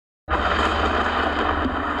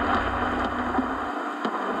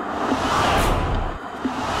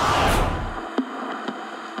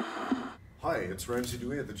it's Ramsey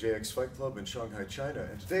Dewey at the JX Fight Club in Shanghai, China,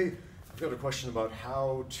 and today I've got a question about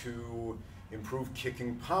how to improve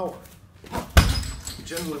kicking power.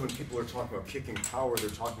 Generally, when people are talking about kicking power, they're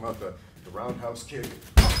talking about the roundhouse kick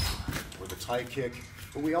or the tie kick,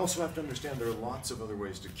 but we also have to understand there are lots of other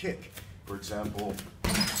ways to kick. For example,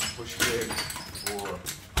 push kick, or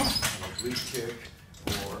an oblique kick,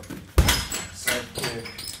 or side kick,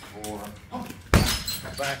 or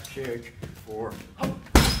a back kick, or a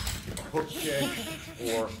hook kick,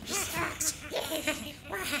 or... You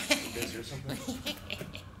guys hear something?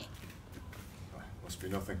 Must be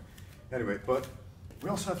nothing. Anyway, but we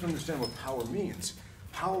also have to understand what power means.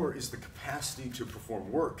 Power is the capacity to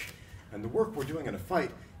perform work, and the work we're doing in a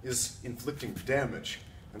fight is inflicting damage.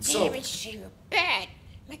 And so... Damage to your bed.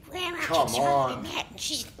 My grandma Come keeps holding on. that and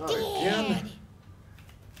she's Not dead. again?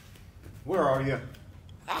 Where are you?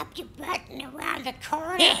 Up your button around the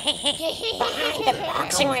corner. Behind the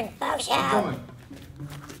boxing ring, bozo. I'm coming.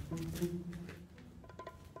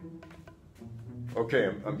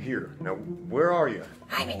 Okay, I'm here. Now, where are you?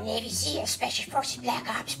 I'm in Navy SEAL Special Forces Black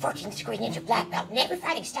Ops 14th degree ninja black belt in every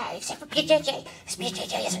fighting style except for PJJ. This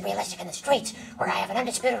PJJ isn't realistic in the streets, where I have an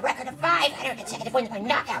undisputed record of 500 consecutive wins by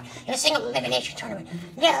knockout in a single elimination tournament.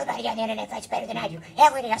 Nobody on the internet fights better than I do.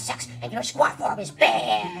 Everything else sucks, and your squat form is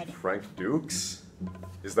bad. Frank Dukes?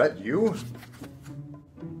 Is that you?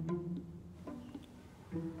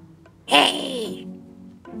 Hey,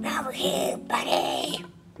 over here, buddy.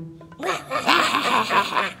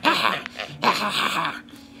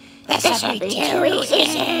 That's what we do,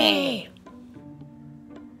 easy.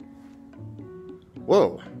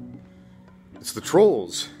 Whoa. It's the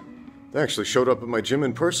trolls. They actually showed up at my gym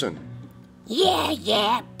in person.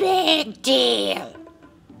 Yeah, big deal.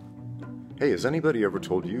 Hey, has anybody ever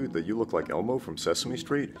told you that you look like Elmo from Sesame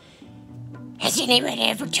Street? Has anyone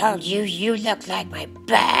ever told you you look like my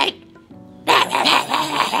butt?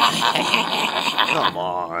 Come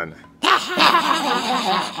on.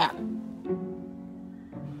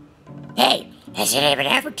 Hey, has anyone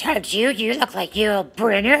ever told you you look like Yul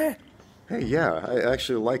Brynner? Hey, yeah, I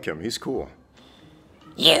actually like him. He's cool.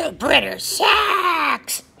 Yul Brynner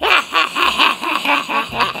sucks!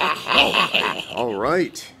 All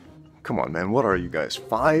right. Come on, man. What are you guys,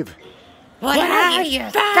 5? What are you,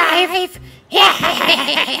 5?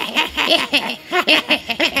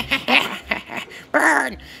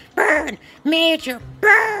 Burn, Major,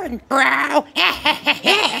 burn, bro!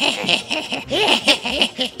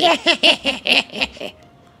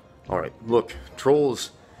 All right, look,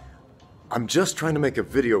 trolls, I'm just trying to make a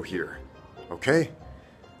video here, okay?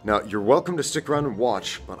 Now, you're welcome to stick around and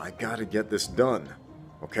watch, but I gotta get this done,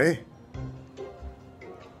 okay?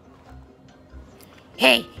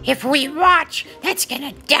 Hey, if we watch, that's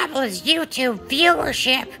gonna double his YouTube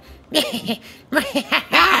viewership.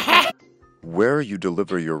 Where you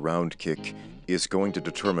deliver your round kick is going to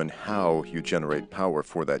determine how you generate power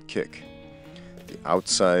for that kick. The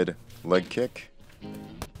outside leg kick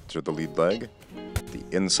to the lead leg, the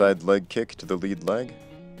inside leg kick to the lead leg,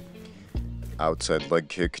 outside leg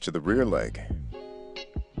kick to the rear leg,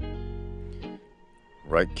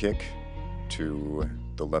 right kick to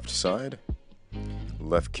the left side,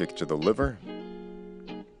 left kick to the liver,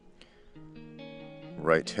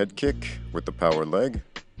 right head kick with the power leg,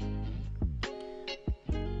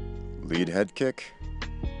 lead head kick.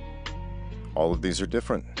 All of these are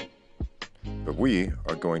different, but we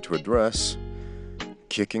are going to address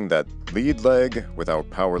kicking that lead leg with our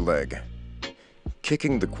power leg.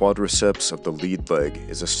 Kicking the quadriceps of the lead leg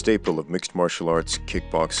is a staple of mixed martial arts,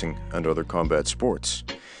 kickboxing, and other combat sports.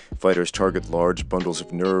 Fighters target large bundles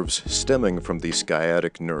of nerves stemming from the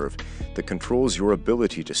sciatic nerve that controls your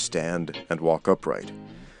ability to stand and walk upright.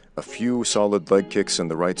 A few solid leg kicks in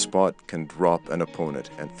the right spot can drop an opponent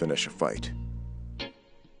and finish a fight.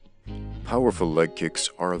 Powerful leg kicks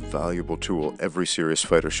are a valuable tool every serious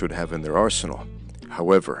fighter should have in their arsenal.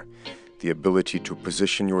 However, the ability to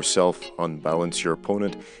position yourself, unbalance your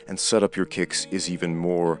opponent, and set up your kicks is even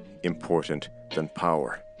more important than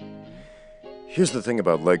power. Here's the thing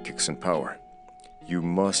about leg kicks and power. You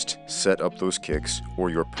must set up those kicks or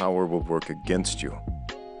your power will work against you.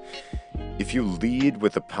 If you lead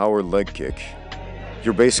with a power leg kick,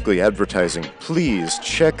 you're basically advertising, please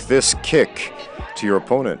check this kick to your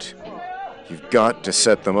opponent. You've got to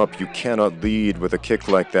set them up. You cannot lead with a kick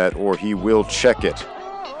like that or he will check it.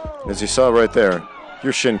 And as you saw right there,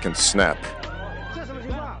 your shin can snap.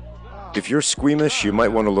 If you're squeamish, you might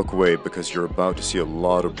want to look away because you're about to see a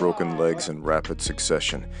lot of broken legs in rapid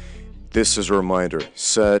succession. This is a reminder,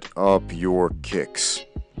 set up your kicks.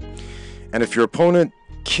 And if your opponent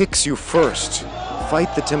kicks you first,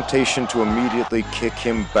 fight the temptation to immediately kick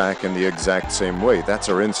him back in the exact same way. That's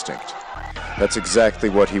our instinct. That's exactly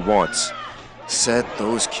what he wants. Set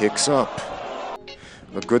those kicks up.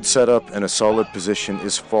 A good setup and a solid position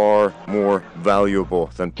is far more valuable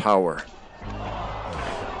than power.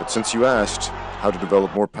 But since you asked how to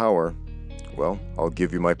develop more power, well, I'll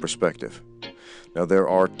give you my perspective. Now, there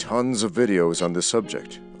are tons of videos on this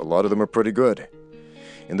subject. A lot of them are pretty good.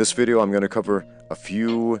 In this video, I'm going to cover a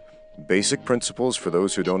few basic principles for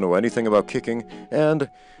those who don't know anything about kicking, and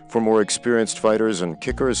for more experienced fighters and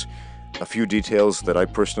kickers, a few details that I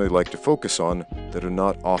personally like to focus on that are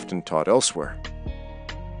not often taught elsewhere.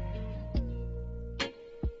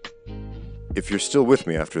 If you're still with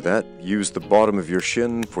me after that, use the bottom of your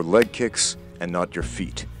shin for leg kicks and not your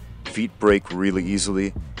feet. Feet break really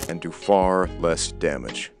easily and do far less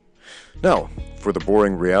damage. Now, for the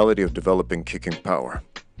boring reality of developing kicking power.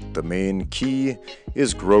 The main key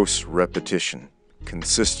is gross repetition,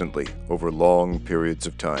 consistently over long periods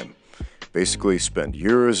of time. Basically, spend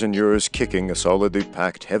years and years kicking a solidly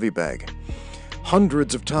packed heavy bag.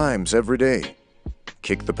 Hundreds of times every day.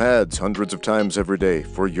 Kick the pads hundreds of times every day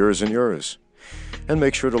for years and years. And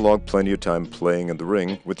make sure to log plenty of time playing in the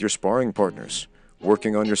ring with your sparring partners,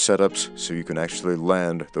 working on your setups so you can actually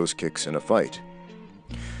land those kicks in a fight.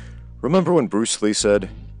 Remember when Bruce Lee said,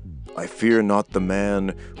 "I fear not the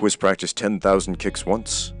man who has practiced 10,000 kicks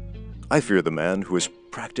once. I fear the man who has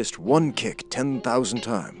practiced one kick 10,000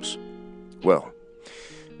 times." Well,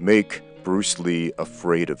 make Bruce Lee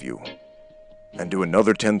afraid of you. And do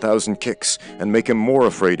another 10,000 kicks and make him more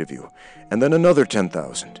afraid of you. And then another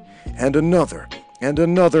 10,000. And another. And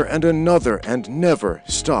another and another. And never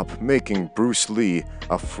stop making Bruce Lee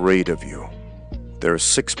afraid of you. There are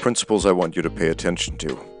 6 principles I want you to pay attention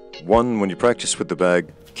to. 1. When you practice with the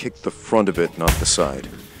bag, kick the front of it, not the side.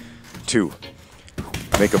 2.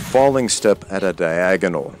 Make a falling step at a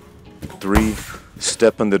diagonal. 3.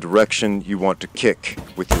 Step in the direction you want to kick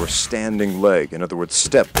with your standing leg. In other words,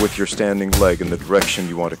 step with your standing leg in the direction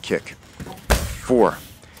you want to kick. 4.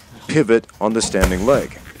 Pivot on the standing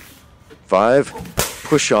leg. 5.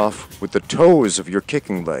 Push off with the toes of your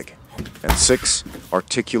kicking leg. And 6.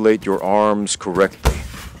 Articulate your arms correctly.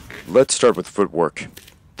 Let's start with footwork.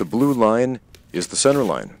 The blue line is the center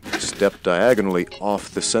line. Step diagonally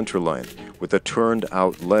off the center line with a turned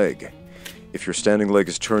out leg. If your standing leg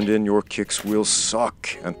is turned in, your kicks will suck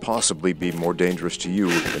and possibly be more dangerous to you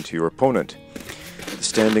than to your opponent. The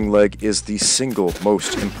standing leg is the single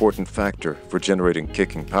most important factor for generating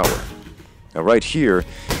kicking power. Now right here,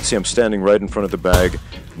 see I'm standing right in front of the bag,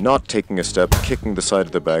 not taking a step, kicking the side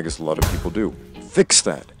of the bag as a lot of people do. Fix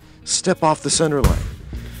that. Step off the center line.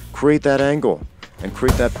 Create that angle and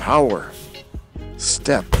create that power.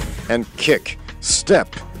 Step and kick.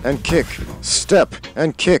 Step and kick. Step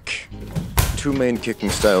and kick. 2 main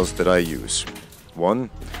kicking styles that I use.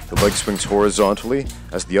 1, the leg swings horizontally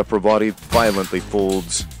as the upper body violently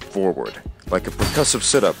folds forward, like a percussive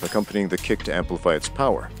sit-up accompanying the kick to amplify its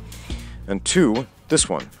power. And 2, this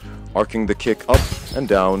one, arcing the kick up and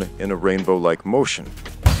down in a rainbow-like motion.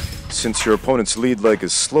 Since your opponent's lead leg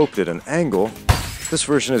is sloped at an angle, this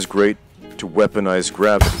version is great to weaponize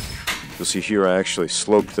gravity. You'll see here I actually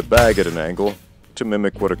sloped the bag at an angle to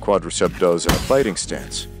mimic what a quadricep does in a fighting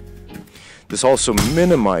stance. This also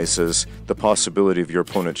minimizes the possibility of your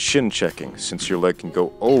opponent shin checking, since your leg can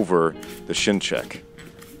go over the shin check.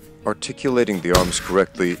 Articulating the arms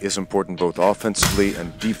correctly is important both offensively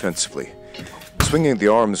and defensively. Swinging the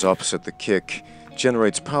arms opposite the kick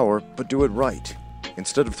generates power, but do it right.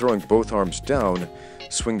 Instead of throwing both arms down,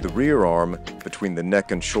 swing the rear arm between the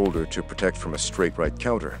neck and shoulder to protect from a straight right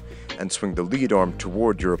counter, and swing the lead arm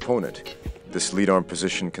toward your opponent. This lead arm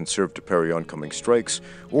position can serve to parry oncoming strikes,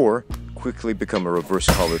 or quickly become a reverse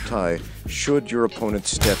collar tie should your opponent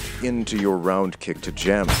step into your round kick to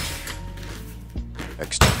jam it.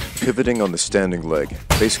 Next, pivoting on the standing leg,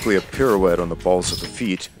 basically a pirouette on the balls of the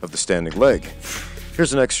feet of the standing leg.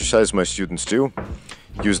 Here's an exercise my students do.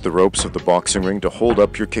 Use the ropes of the boxing ring to hold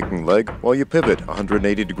up your kicking leg while you pivot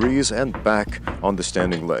 180 degrees and back on the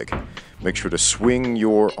standing leg. Make sure to swing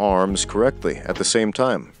your arms correctly at the same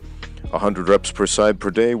time. 100 reps per side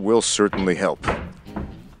per day will certainly help.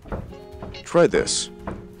 Try this.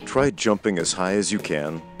 Try jumping as high as you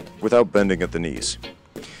can without bending at the knees.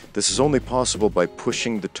 This is only possible by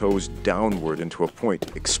pushing the toes downward into a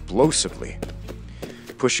point explosively.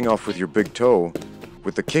 Pushing off with your big toe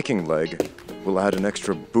with the kicking leg will add an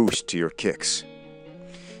extra boost to your kicks.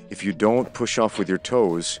 If you don't push off with your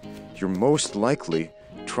toes, you're most likely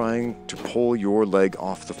trying to pull your leg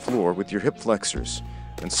off the floor with your hip flexors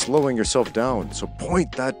and slowing yourself down. So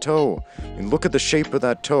point that toe and look at the shape of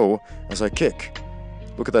that toe as I kick.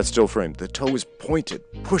 Look at that still frame. The toe is pointed.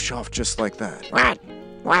 Push off just like that.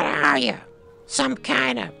 What are you? Some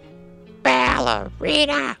kind of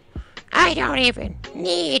ballerina? I don't even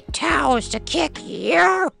need toes to kick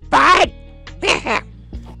your butt.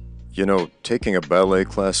 You know, taking a ballet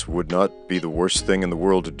class would not be the worst thing in the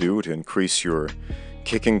world to do to increase your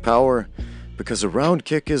kicking power, because a round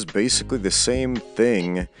kick is basically the same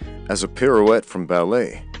thing as a pirouette from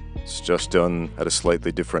ballet. It's just done at a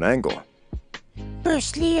slightly different angle.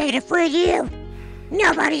 Bruce Lee ain't afraid of you.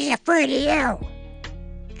 Nobody's afraid of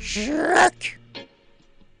you. Jerk.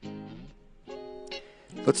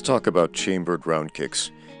 Let's talk about chambered round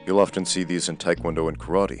kicks. You'll often see these in Taekwondo and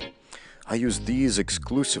Karate. I use these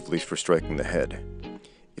exclusively for striking the head.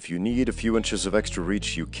 If you need a few inches of extra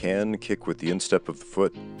reach, you can kick with the instep of the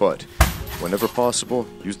foot, but whenever possible,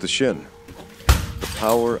 use the shin. The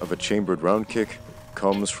power of a chambered round kick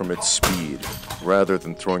comes from its speed, rather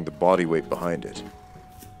than throwing the body weight behind it.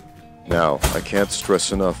 Now, I can't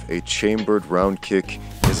stress enough, a chambered round kick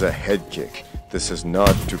is a head kick. This is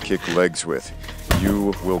not to kick legs with.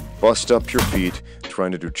 You will bust up your feet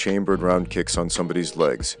trying to do chambered round kicks on somebody's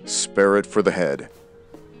legs. Spare it for the head.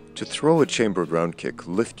 To throw a chambered round kick,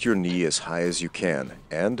 lift your knee as high as you can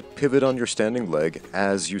and pivot on your standing leg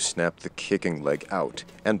as you snap the kicking leg out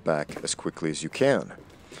and back as quickly as you can.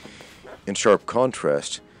 In sharp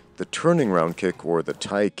contrast, the turning round kick or the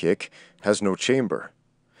tie kick has no chamber.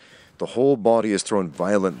 The whole body is thrown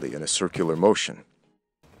violently in a circular motion.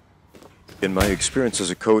 In my experience as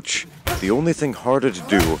a coach, the only thing harder to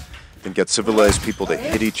do than get civilized people to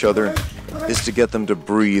hit each other is to get them to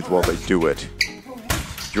breathe while they do it.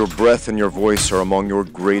 Your breath and your voice are among your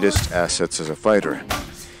greatest assets as a fighter.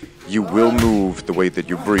 You will move the way that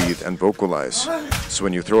you breathe and vocalize. So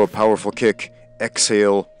when you throw a powerful kick,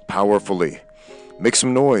 exhale powerfully. Make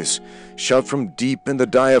some noise. Shout from deep in the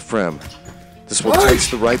diaphragm. This will tense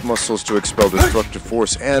the right muscles to expel destructive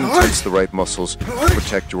force and tense the right muscles to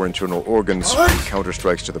protect your internal organs from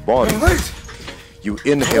counterstrikes to the body. You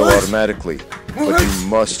inhale automatically, but you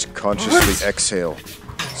must consciously exhale.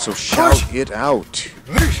 So shout it out.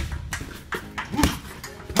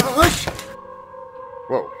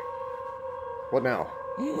 Whoa. What now?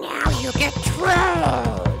 Now you get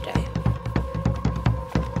trolled.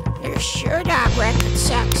 Your shirt off record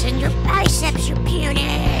sucks and your biceps are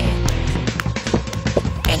puny.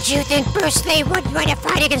 And you think Bruce Lee wouldn't win a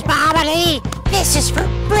fight against Muhammad Ali? This is for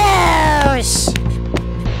Bruce!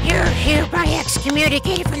 You're hereby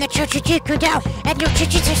excommunicated from the Chochichiku Do, and your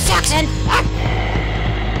Jiu-Jitsu sucks and...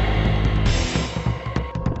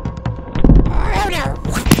 Oh no!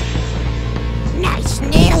 Nice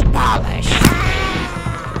nail polish!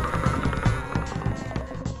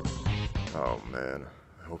 Oh man,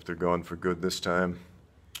 I hope they're gone for good this time.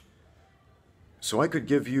 So I could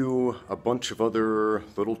give you a bunch of other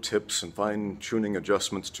little tips and fine-tuning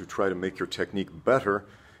adjustments to try to make your technique better,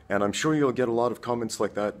 and I'm sure you'll get a lot of comments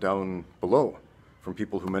like that down below from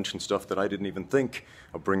people who mention stuff that I didn't even think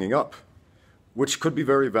of bringing up, which could be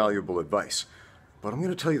very valuable advice. But I'm going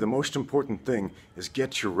to tell you the most important thing is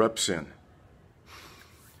get your reps in.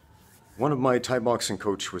 One of my Thai boxing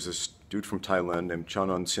coach was this dude from Thailand named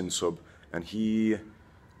Chanan Sinsob, and he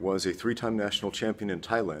was a 3-time national champion in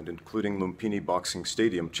Thailand, including Lumpini Boxing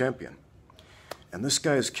Stadium champion. And this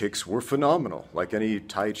guy's kicks were phenomenal, like any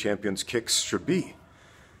Thai champion's kicks should be.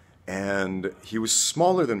 And he was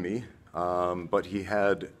smaller than me, but he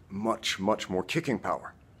had much, much more kicking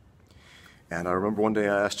power. And I remember one day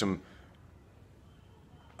I asked him,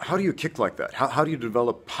 how do you kick like that? How do you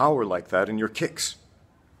develop power like that in your kicks?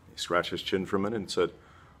 He scratched his chin for a minute and said,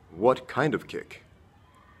 what kind of kick?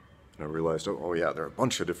 And I realized, oh yeah, there are a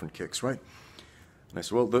bunch of different kicks, right? And I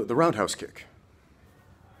said, well, the roundhouse kick.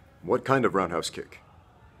 What kind of roundhouse kick?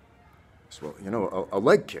 I said, well, you know, a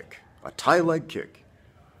leg kick, a Thai leg kick.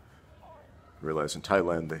 I realized in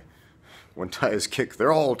Thailand, when Thais kick,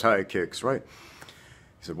 they're all Thai kicks, right?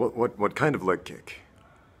 He said, what kind of leg kick?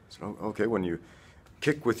 I said, oh, okay, when you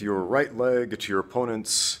kick with your right leg to your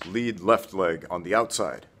opponent's lead left leg on the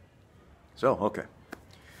outside. So, okay.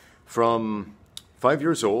 From 5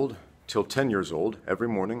 years old till 10 years old, every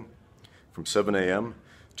morning, from 7 a.m.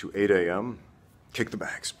 to 8 a.m., kick the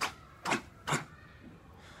bags.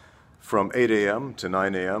 From 8 a.m. to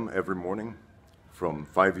 9 a.m. every morning, from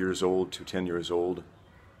 5 years old to 10 years old,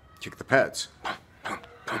 kick the pads.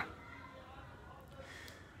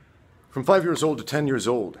 From 5 years old to 10 years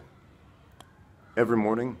old, every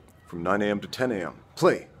morning, from 9 a.m. to 10 a.m.,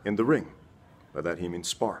 play in the ring. By that he means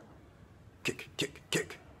spar. Kick, kick,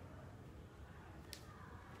 kick.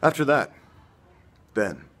 After that,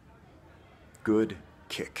 then, good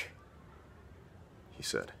kick, he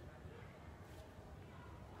said.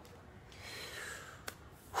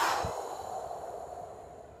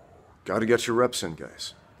 Got to get your reps in,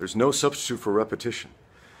 guys. There's no substitute for repetition.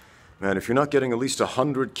 Man, if you're not getting at least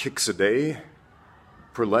 100 kicks a day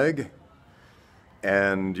per leg,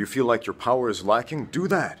 and you feel like your power is lacking, do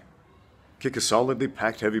that. Kick a solidly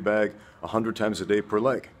packed heavy bag 100 times a day per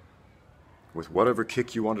leg, with whatever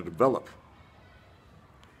kick you want to develop.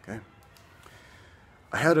 Okay?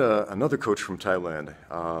 I had another coach from Thailand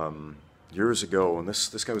years ago, and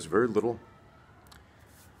this guy was very little,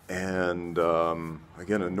 and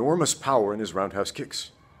again, enormous power in his roundhouse kicks.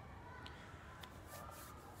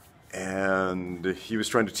 And he was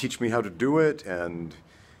trying to teach me how to do it, and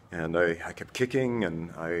I kept kicking,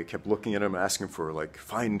 and I kept looking at him, asking for like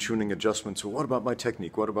fine-tuning adjustments. So what about my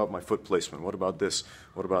technique? What about my foot placement? What about this?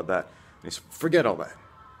 What about that? And he said, forget all that.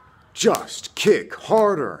 Just kick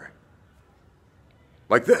harder.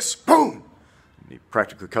 Like this. Boom! And he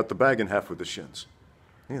practically cut the bag in half with his shins.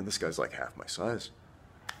 Yeah, this guy's like half my size.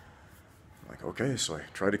 I'm like, okay, so I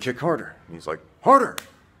try to kick harder. And he's like, harder!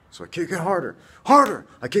 So I kick it harder, harder.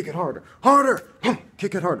 I kick it harder, harder. Boom.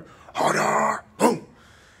 Kick it harder, harder. Boom.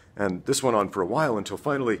 And this went on for a while until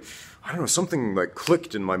finally, I don't know, something like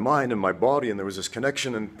clicked in my mind and my body, and there was this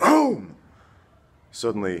connection, and boom!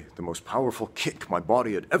 Suddenly, the most powerful kick my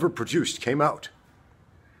body had ever produced came out.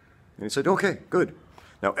 And he said, okay, good.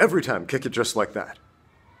 Now every time, kick it just like that.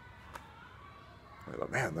 I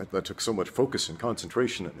thought, man, that took so much focus and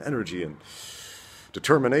concentration and energy and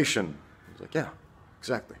determination. He was like, yeah.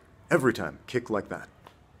 Exactly. Every time, kick like that.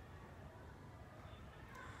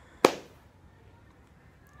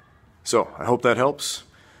 So, I hope that helps.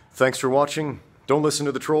 Thanks for watching. Don't listen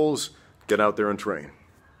to the trolls. Get out there and train.